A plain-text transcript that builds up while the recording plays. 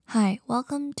Hi,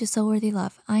 welcome to Soulworthy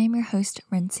Love. I am your host,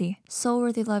 Rincy.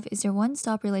 Soulworthy Love is your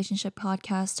one-stop relationship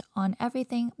podcast on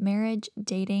everything marriage,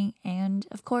 dating, and,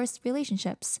 of course,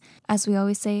 relationships. As we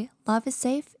always say, love is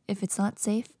safe. If it's not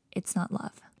safe, it's not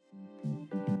love.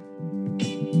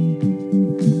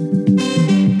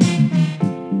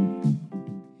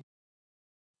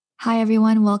 Hi,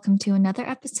 everyone. Welcome to another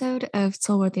episode of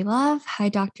Soulworthy Love. Hi,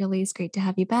 Dr. Lee. It's great to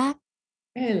have you back.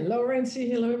 Hello, Rancy.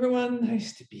 Hello, everyone.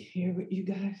 Nice to be here with you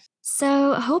guys.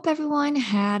 So, I hope everyone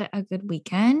had a good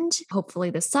weekend.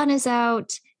 Hopefully, the sun is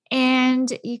out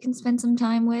and you can spend some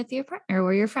time with your partner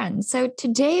or your friends. So,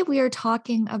 today we are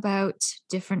talking about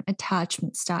different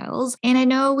attachment styles. And I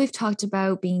know we've talked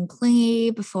about being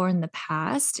clingy before in the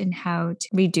past and how to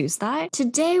reduce that.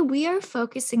 Today, we are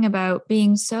focusing about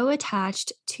being so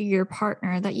attached to your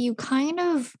partner that you kind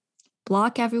of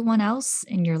block everyone else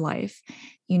in your life.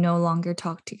 You no longer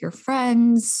talk to your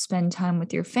friends, spend time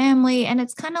with your family, and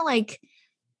it's kind of like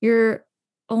you're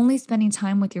only spending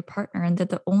time with your partner and they're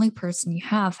the only person you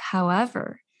have.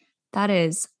 However, that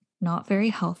is not very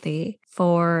healthy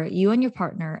for you and your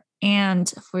partner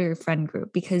and for your friend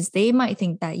group because they might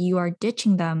think that you are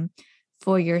ditching them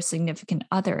for your significant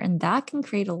other, and that can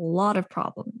create a lot of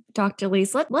problems. Dr.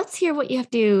 Lise, let's hear what you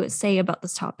have to say about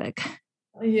this topic.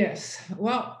 Yes.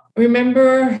 Well,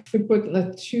 remember we put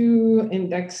the two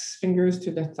index fingers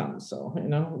to the thumb. So,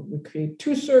 we create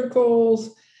two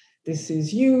circles. This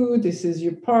is you, this is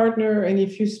your partner. And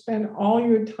if you spend all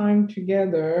your time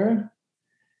together,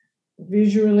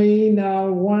 visually, now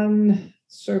one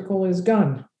circle is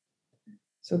gone.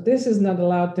 So this is not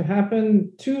allowed to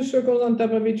happen. Two circles on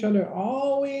top of each other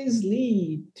always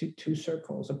lead to two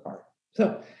circles apart.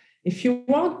 So if you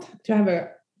want to have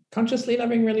a consciously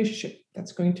loving relationship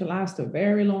that's going to last a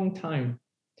very long time,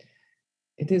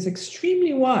 it is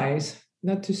extremely wise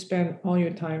not to spend all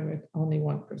your time with only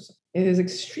one person. It is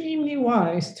extremely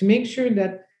wise to make sure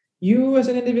that you as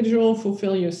an individual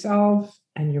fulfill yourself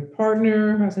and your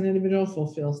partner as an individual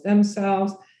fulfills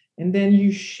themselves. And then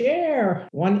you share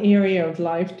one area of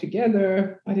life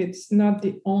together, but it's not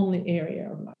the only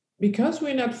area of life. Because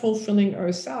we're not fulfilling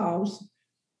ourselves,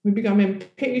 we become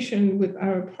impatient with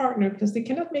our partner because they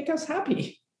cannot make us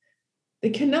happy.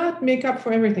 They cannot make up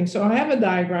for everything. So I have a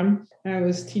diagram. I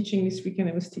was teaching this weekend.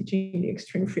 I was teaching the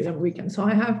Extreme Freedom Weekend. So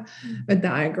I have a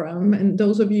diagram. And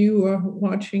those of you who are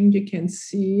watching, you can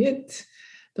see it.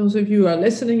 Those of you who are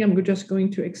listening, I'm just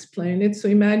going to explain it. So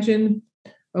imagine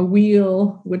a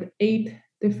wheel with 8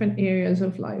 different areas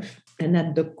of life. And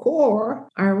at the core,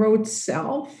 I wrote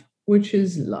self, which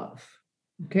is love.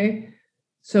 Okay.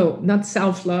 So not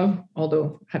self-love,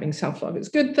 although having self-love is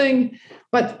a good thing,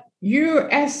 but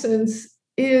your essence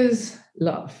is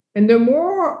love. And the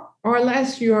more or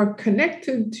less you are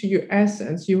connected to your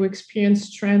essence, you experience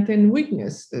strength and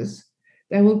weaknesses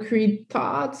that will create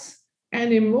thoughts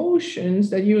and emotions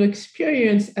that you'll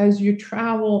experience as you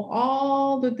travel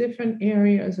all the different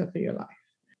areas of your life.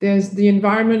 There's the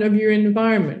environment of your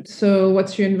environment. So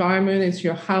what's your environment? It's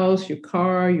your house, your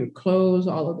car, your clothes,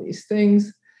 all of these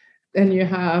things. Then you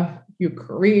have your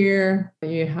career,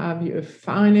 you have your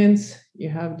finance, you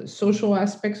have the social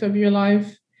aspects of your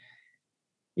life,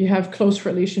 you have close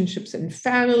relationships and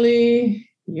family,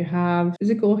 you have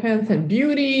physical health and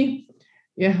beauty,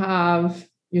 you have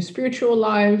your spiritual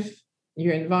life,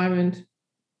 your environment,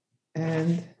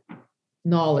 and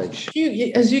knowledge.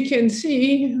 As you can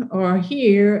see or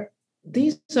hear,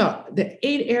 these are the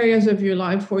 8 areas of your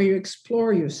life where you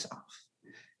explore yourself.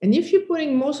 And if you're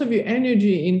putting most of your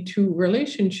energy into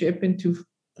relationship, into,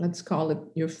 let's call it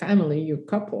your family, your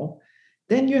couple,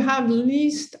 then you have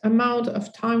least amount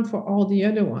of time for all the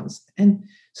other ones. And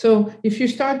so if you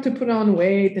start to put on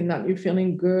weight and not you're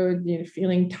feeling good, you're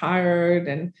feeling tired,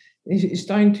 and you're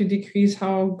starting to decrease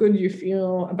how good you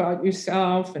feel about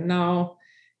yourself, and now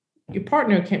your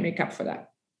partner can't make up for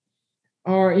that.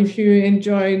 Or if you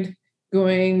enjoyed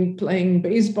playing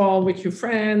baseball with your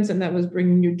friends and that was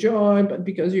bringing you joy, but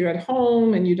because you're at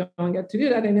home and you don't get to do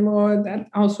that anymore, that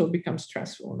also becomes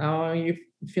stressful. Now it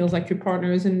feels like your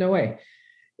partner is in the way.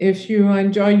 If you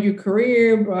enjoy your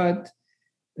career, but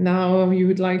now you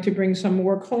would like to bring some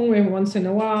work home every once in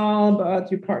a while, but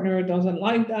your partner doesn't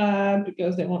like that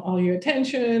because they want all your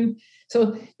attention.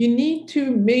 So you need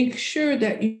to make sure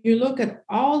that you look at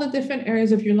all the different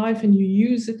areas of your life and you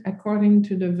use it according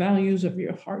to the values of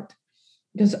your heart.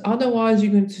 Because otherwise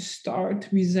you're going to start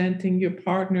resenting your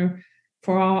partner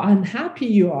for how unhappy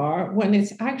you are when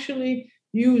it's actually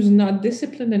you who's not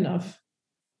disciplined enough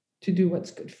to do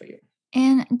what's good for you.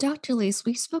 And Dr. Lise,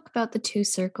 we spoke about the 2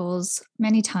 circles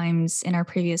many times in our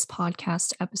previous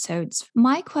podcast episodes.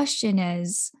 My question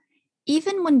is,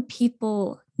 even when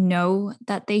people know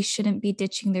that they shouldn't be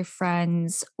ditching their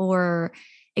friends or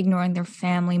ignoring their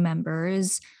family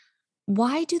members,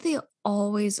 why do they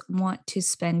always want to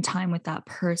spend time with that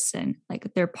person,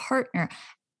 like their partner?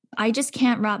 I just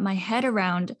can't wrap my head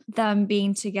around them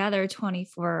being together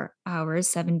 24 hours,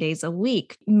 7 days a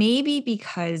week. Maybe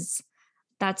because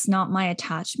that's not my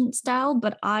attachment style,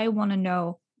 but I want to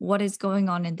know what is going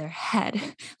on in their head.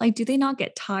 Like, do they not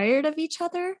get tired of each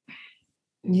other?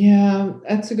 Yeah,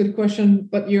 that's a good question.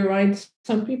 But you're right.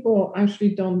 Some people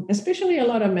actually don't, especially a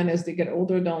lot of men as they get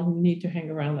older, don't need to hang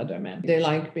around other men. They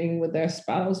like being with their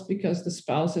spouse because the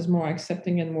spouse is more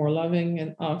accepting and more loving,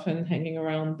 and often hanging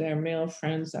around their male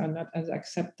friends are not as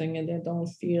accepting and they don't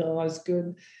feel as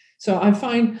good. So I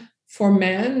find for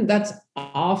men, that's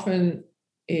often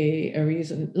a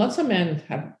reason. Lots of men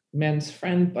have men's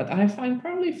friend, but I find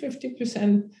probably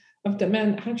 50% of the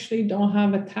men actually don't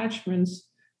have attachments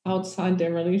outside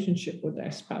their relationship with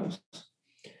their spouse.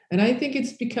 And I think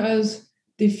it's because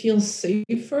they feel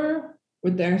safer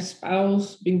with their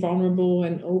spouse being vulnerable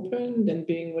and open than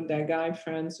being with their guy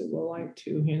friends who will like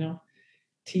to,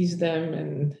 tease them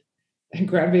and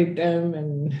aggravate them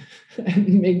and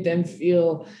make them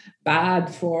feel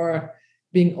bad for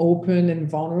being open and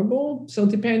vulnerable. So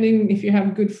depending if you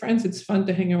have good friends, it's fun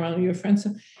to hang around with your friends.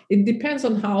 So it depends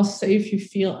on how safe you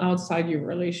feel outside your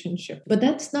relationship. But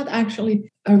that's not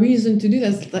actually a reason to do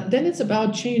that. Then it's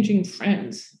about changing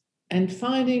friends and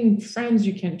finding friends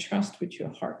you can trust with your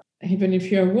heart. Even if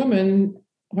you're a woman,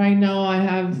 right now I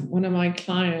have one of my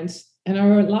clients, and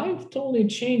her life totally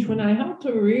changed when I helped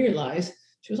her realize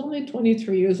she was only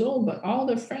 23 years old, but all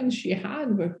the friends she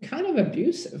had were kind of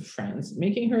abusive friends,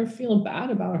 making her feel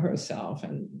bad about herself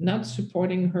and not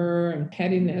supporting her, and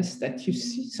pettiness that you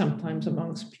see sometimes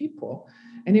amongst people.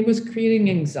 And it was creating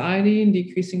anxiety and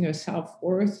decreasing her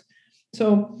self-worth.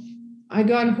 So I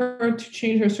got her to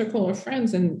change her circle of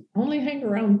friends and only hang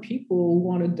around people who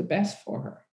wanted the best for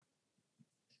her.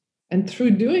 And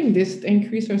through doing this, they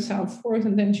increased her self-worth.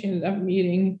 And then she ended up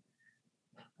meeting,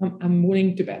 I'm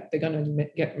willing to bet they're going to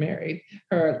get married,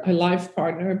 her life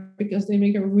partner, because they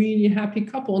make a really happy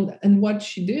couple. And what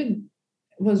she did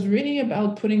was really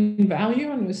about putting value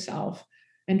on herself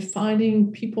and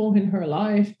finding people in her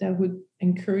life that would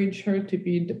encourage her to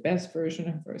be the best version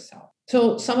of herself.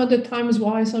 So some of the times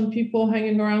why some people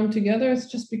hanging around together, it's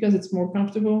just because it's more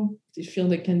comfortable. They feel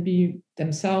they can be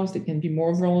themselves, they can be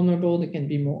more vulnerable, they can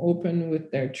be more open with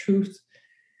their truth,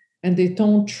 and they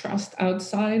don't trust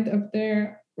outside of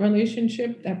their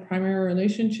relationship, that primary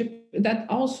relationship. That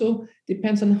also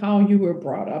depends on how you were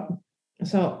brought up.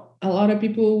 So a lot of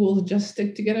people will just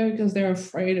stick together because they're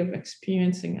afraid of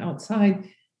experiencing outside.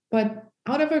 But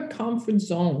out of our comfort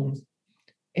zone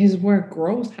is where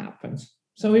growth happens.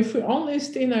 So if we only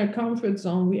stay in our comfort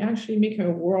zone, we actually make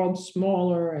our world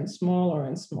smaller and smaller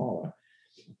and smaller.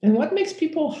 And what makes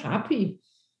people happy?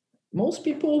 Most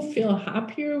people feel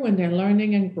happier when they're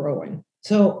learning and growing.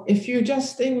 So if you're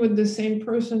just staying with the same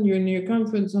person, you're in your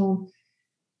comfort zone,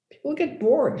 people get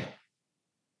bored.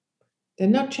 They're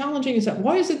not challenging yourself.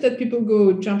 Why is it that people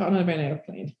go jump out of an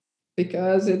airplane?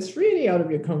 Because it's really out of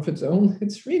your comfort zone.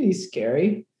 It's really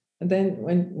scary. And then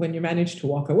when you manage to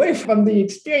walk away from the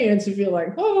experience, you feel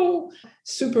like, oh,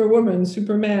 superwoman,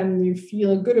 superman, you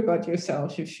feel good about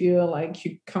yourself. You feel like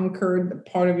you conquered the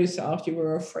part of yourself you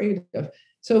were afraid of.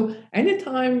 So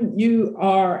anytime you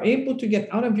are able to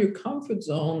get out of your comfort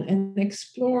zone and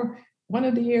explore one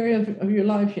of the areas of your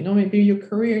life, maybe your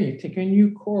career, you take a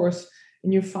new course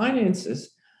in your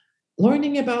finances,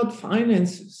 learning about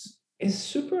finances is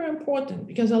super important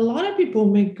because a lot of people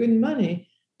make good money,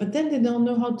 but then they don't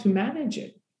know how to manage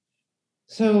it.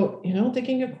 So,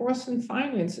 taking a course in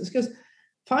finances, because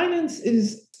finance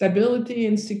is stability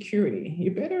and security.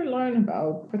 You better learn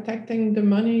about protecting the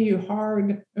money, your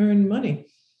hard earned money.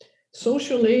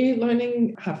 Socially,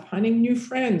 learning, finding new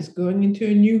friends, going into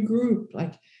a new group,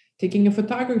 like taking a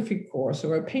photography course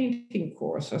or a painting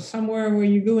course or somewhere where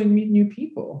you go and meet new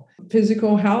people.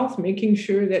 Physical health, making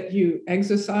sure that you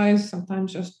exercise,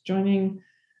 sometimes just joining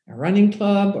a running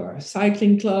club or a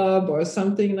cycling club or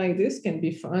something like this can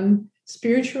be fun.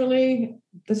 Spiritually,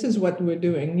 this is what we're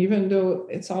doing. Even though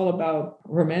it's all about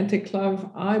romantic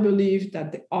love, I believe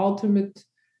that the ultimate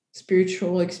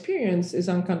spiritual experience is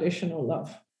unconditional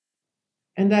love.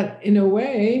 And that, in a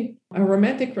way, a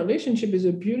romantic relationship is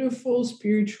a beautiful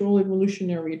spiritual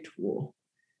evolutionary tool.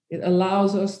 It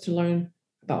allows us to learn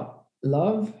about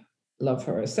love, love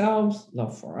for ourselves,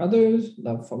 love for others,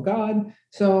 love for God.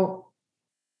 So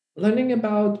learning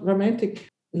about romantic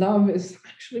love is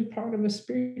actually part of a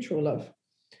spiritual love.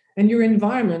 And your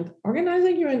environment,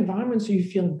 organizing your environment so you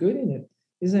feel good in it.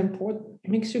 is important.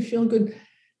 It makes you feel good.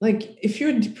 Like if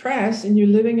you're depressed and you're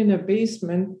living in a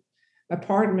basement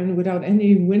apartment without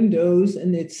any windows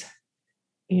and it's,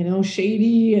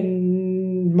 shady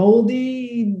and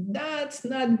moldy, that's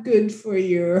not good for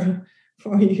your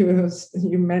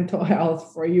mental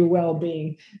health, for your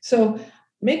well-being. So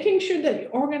making sure that you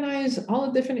organize all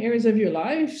the different areas of your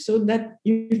life so that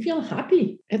you feel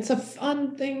happy. It's a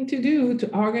fun thing to do,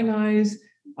 to organize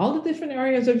all the different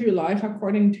areas of your life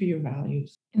according to your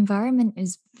values. Environment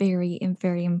is very,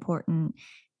 very important.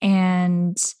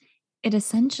 And it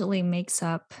essentially makes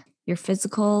up your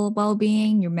physical well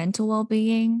being, your mental well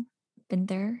being. Been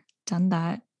there, done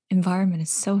that. Environment is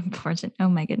so important. Oh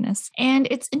my goodness. And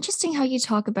it's interesting how you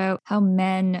talk about how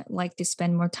men like to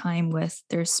spend more time with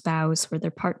their spouse or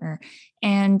their partner.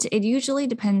 And it usually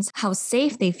depends how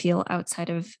safe they feel outside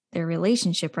of their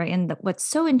relationship, right? And what's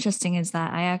so interesting is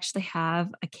that I actually have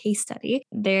a case study.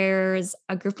 There's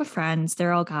a group of friends,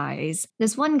 they're all guys.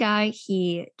 This one guy,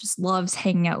 he just loves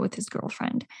hanging out with his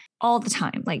girlfriend all the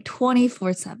time, like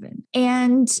 24/7.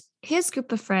 And his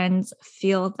group of friends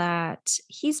feel that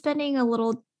he's spending a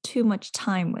little too much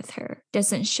time with her,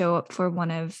 doesn't show up for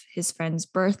one of his friend's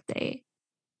birthday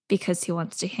because he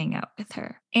wants to hang out with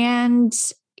her. And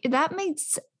that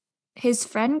makes his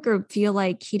friend group feel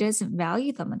like he doesn't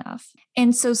value them enough.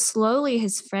 And so slowly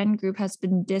his friend group has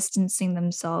been distancing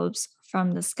themselves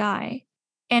from this guy.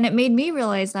 And it made me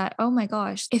realize that, oh my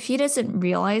gosh, if he doesn't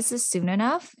realize this soon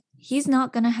enough, he's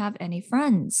not going to have any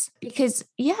friends because,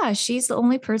 yeah, she's the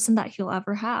only person that he'll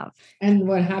ever have. And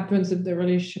what happens if the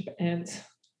relationship ends?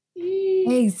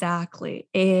 Exactly.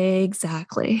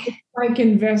 Like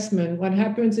investment. What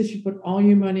happens if you put all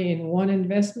your money in one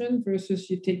investment versus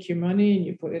you take your money and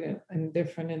you put it in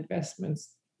different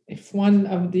investments? If one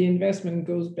of the investment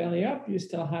goes belly up, you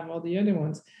still have all the other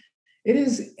ones. It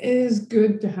is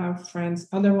good to have friends.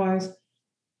 Otherwise,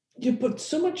 you put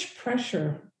so much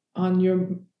pressure on your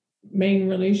main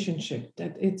relationship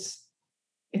that it's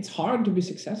hard to be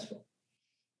successful.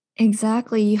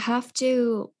 Exactly. You have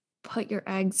to put your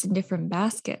eggs in different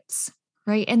baskets,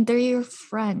 right? And they're your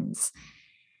friends.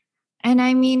 And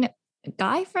I mean,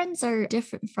 guy friends are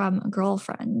different from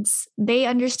girlfriends. They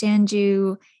understand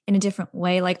you in a different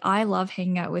way. Like I love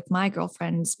hanging out with my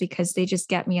girlfriends because they just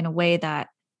get me in a way that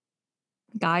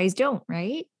guys don't,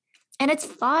 right? And it's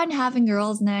fun having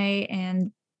girls' night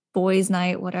and boys'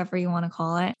 night, whatever you want to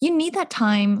call it. You need that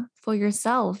time for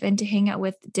yourself and to hang out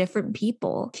with different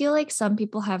people. I feel like some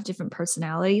people have different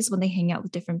personalities when they hang out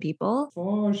with different people.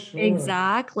 For sure.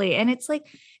 Exactly. And it's like,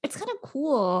 it's kind of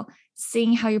cool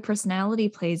seeing how your personality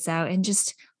plays out and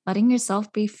just letting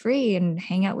yourself be free and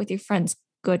hang out with your friends.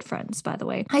 Good friends, by the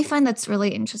way. I find that's really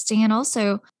interesting. And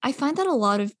also, I find that a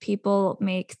lot of people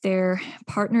make their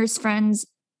partner's friends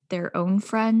their own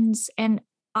friends. And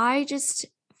I just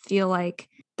feel like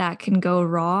that can go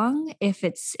wrong if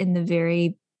it's in the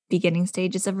very beginning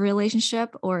stages of a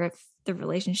relationship or if the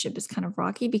relationship is kind of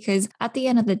rocky, because at the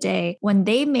end of the day, when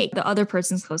they make the other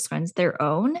person's close friends their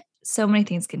own, so many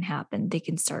things can happen. They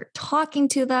can start talking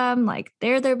to them like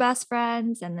they're their best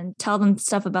friends and then tell them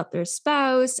stuff about their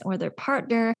spouse or their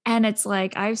partner. And it's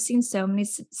like, I've seen so many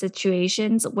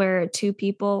situations where two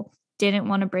people didn't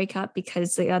want to break up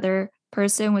because the other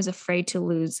person was afraid to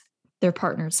lose their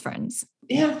partner's friends.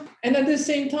 Yeah. And at the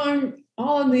same time,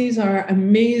 all of these are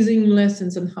amazing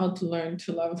lessons on how to learn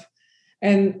to love.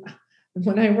 And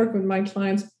when I work with my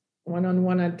clients one on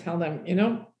one, I tell them,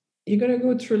 you're going to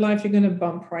go through life, you're going to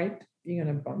bump right, you're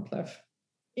going to bump left.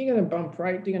 You're going to bump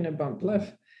right, you're going to bump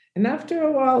left. And after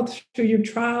a while, through your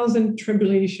trials and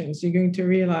tribulations, you're going to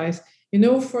realize,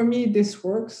 for me, this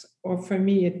works, or for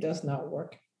me, it does not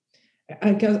work.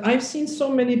 Because I've seen so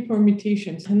many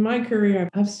permutations in my career.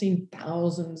 I've seen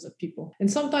thousands of people.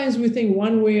 And sometimes we think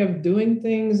one way of doing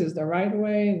things is the right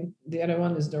way and the other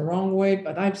one is the wrong way.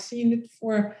 But I've seen it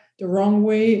for the wrong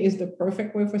way is the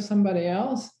perfect way for somebody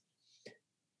else.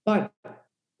 But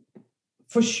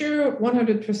for sure,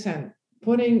 100%,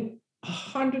 putting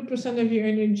 100% of your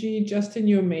energy just in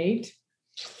your mate,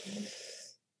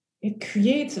 it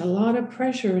creates a lot of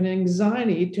pressure and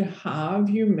anxiety to have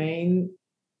your main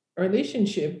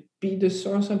relationship be the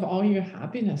source of all your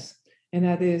happiness. And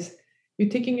that is, you're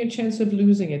taking a chance of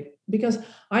losing it. Because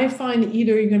I find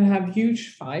either you're going to have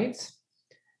huge fights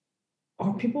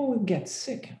or people will get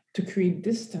sick to create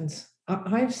distance.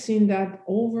 I've seen that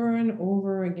over and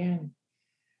over again.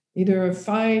 Either a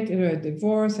fight, either a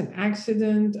divorce, an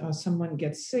accident, or someone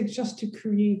gets sick just to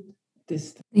create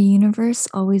distance. The universe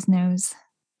always knows.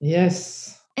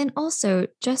 Yes. And also,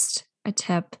 just a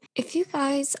tip, if you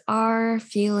guys are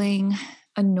feeling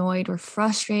annoyed or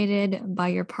frustrated by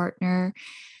your partner,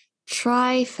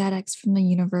 try FedEx from the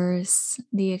Universe,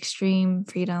 the extreme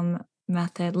freedom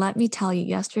method. Let me tell you,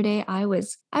 yesterday I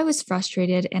was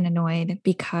frustrated and annoyed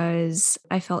because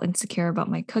I felt insecure about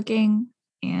my cooking,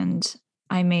 and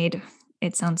I made,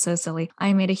 it sounds so silly,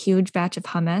 I made a huge batch of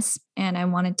hummus and I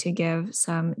wanted to give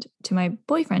some to my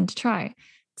boyfriend to try.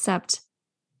 Except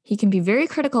he can be very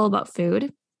critical about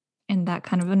food, and that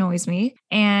kind of annoys me.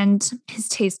 And his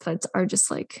taste buds are just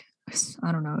like,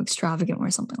 I don't know, extravagant or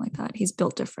something like that. He's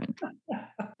built different.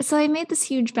 So I made this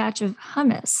huge batch of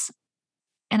hummus.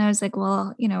 And I was like,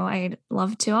 well, I'd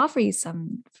love to offer you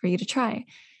some for you to try.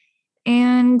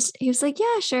 And he was like,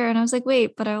 yeah, sure. And I was like,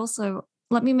 wait, but I also,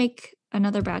 let me make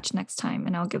another batch next time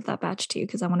and I'll give that batch to you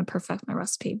because I want to perfect my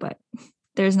recipe. But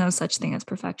there's no such thing as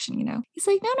perfection. He's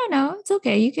like, no, it's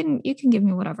okay. You can give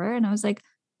me whatever. And I was like,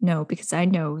 no, because I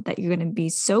know that you're going to be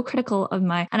so critical of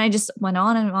and I just went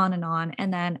on and on and on.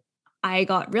 And then I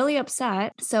got really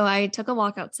upset. So I took a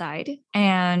walk outside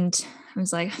and I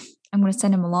was like, I'm going to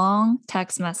send him a long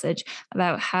text message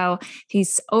about how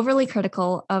he's overly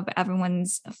critical of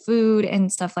everyone's food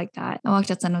and stuff like that. I walked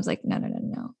outside and I was like,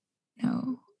 no,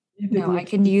 I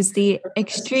can use the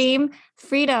extreme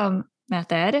freedom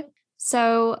method.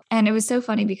 So, and it was so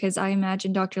funny because I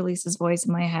imagined Dr. Lisa's voice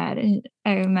in my head, and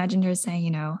I imagined her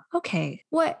saying, okay,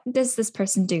 what does this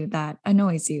person do that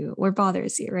annoys you or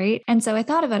bothers you, right? And so I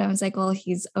thought about it. I was like, well,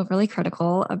 he's overly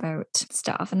critical about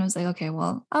stuff. And I was like, okay,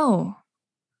 well,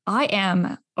 I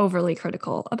am overly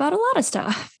critical about a lot of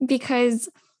stuff because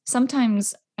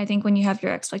sometimes I think when you have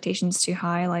your expectations too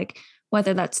high, like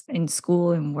whether that's in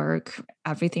school and work,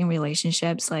 everything,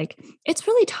 relationships, like it's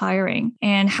really tiring.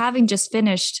 And having just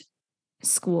finished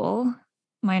school,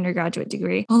 my undergraduate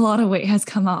degree, a lot of weight has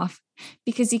come off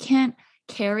because you can't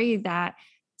carry that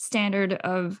standard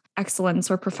of excellence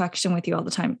or perfection with you all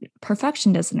the time.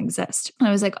 Perfection doesn't exist. And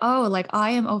I was like, oh, like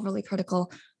I am overly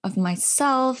critical of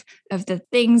myself, of the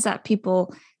things that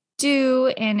people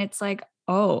do. And it's like,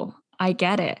 oh, I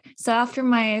get it. So after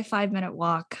my 5-minute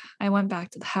walk, I went back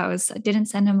to the house. I didn't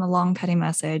send him a long petty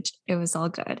message. It was all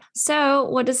good. So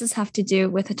what does this have to do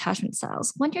with attachment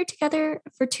styles? When you're together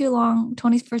for too long,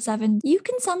 24/7, you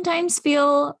can sometimes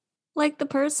feel like the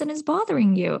person is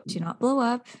bothering you. Do not blow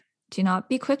up. Do not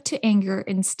be quick to anger.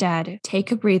 Instead,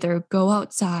 take a breather, go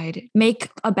outside, make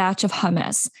a batch of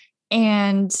hummus,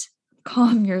 and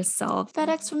calm yourself.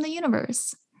 FedEx from the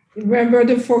Universe. Remember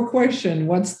the 4 questions.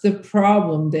 What's the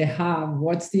problem they have?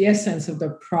 What's the essence of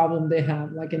the problem they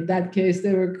have? Like in that case,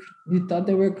 you thought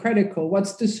they were critical.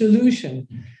 What's the solution?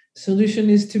 Solution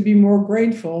is to be more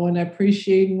grateful and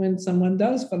appreciate when someone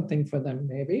does something for them,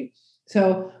 maybe.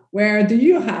 So where do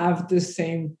you have the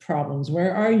same problems?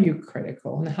 Where are you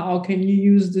critical? And how can you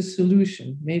use the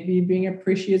solution? Maybe being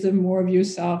appreciative more of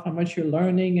yourself, how much you're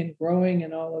learning and growing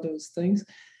and all of those things.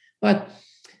 But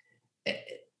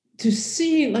to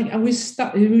see, like we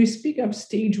speak of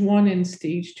stage 1 and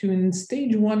stage 2. And in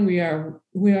stage 1, we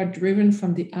are driven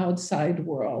from the outside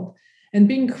world. And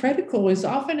being critical is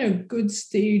often a good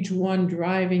stage 1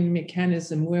 driving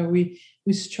mechanism where we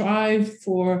strive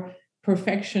for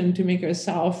perfection to make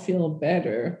ourselves feel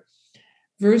better,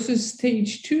 versus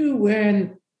stage 2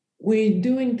 when we're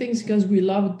doing things because we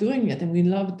love doing it and we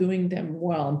love doing them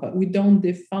well, but we don't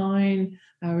define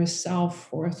our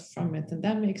self-worth from it. And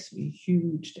that makes a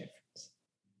huge difference.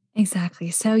 Exactly.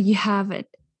 So you have a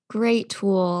great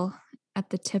tool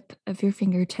at the tip of your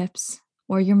fingertips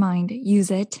or your mind. Use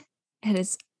it. It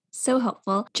is so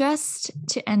helpful. Just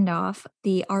to end off,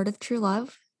 the Art of True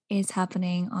Love is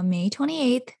happening on May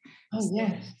 28th. Oh,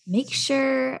 yes. Make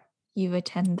sure you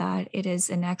attend that. It is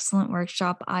an excellent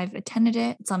workshop. I've attended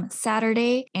it. It's on a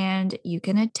Saturday and you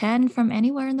can attend from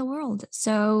anywhere in the world.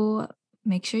 So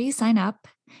make sure you sign up.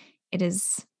 It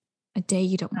is a day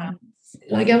you don't want to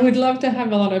miss. Like I would love to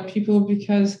have a lot of people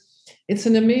because it's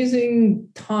an amazing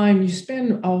time. You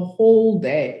spend a whole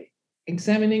day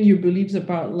examining your beliefs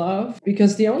about love,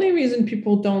 because the only reason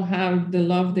people don't have the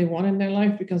love they want in their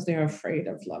life because they're afraid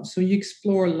of love. So you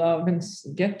explore love and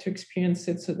get to experience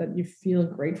it so that you feel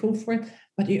grateful for it.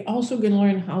 But you're also going to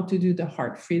learn how to do the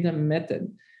heart freedom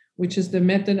method, which is the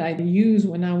method I use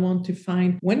when I want to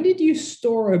find when did you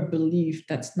store a belief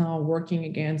that's now working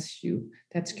against you,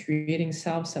 that's creating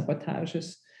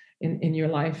self-sabotages in your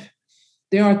life.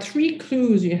 There are 3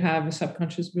 clues you have a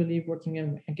subconscious belief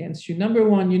working against you. Number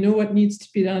 1, you know what needs to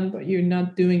be done, but you're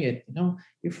not doing it.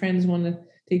 Your friends want to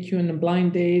take you on a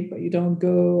blind date, but you don't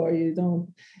go, or you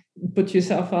don't put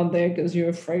yourself out there because you're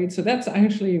afraid. So that's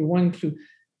actually 1 clue.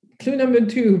 Clue number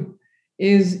 2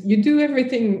 is you do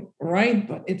everything right,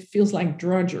 but it feels like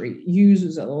drudgery. It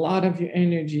uses a lot of your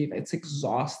energy. It's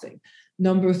exhausting.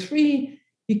 Number 3,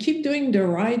 you keep doing the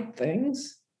right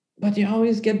things, but you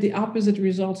always get the opposite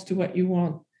results to what you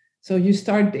want. So you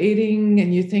start dating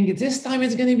and you think this time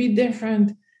it's going to be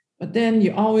different, but then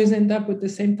you always end up with the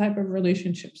same type of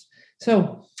relationships.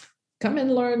 So come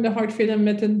and learn the Heart Freedom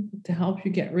Method to help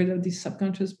you get rid of these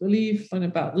subconscious beliefs, learn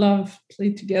about love,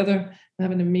 play together, and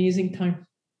have an amazing time.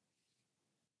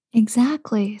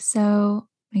 Exactly. So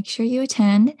make sure you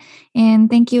attend. And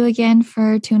thank you again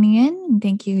for tuning in. And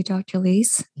thank you, Dr.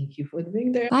 Lise. Thank you for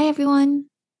being there. Bye, everyone.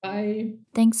 Bye.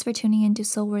 Thanks for tuning in to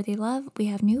Soul Worthy Love. We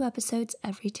have new episodes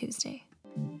every Tuesday.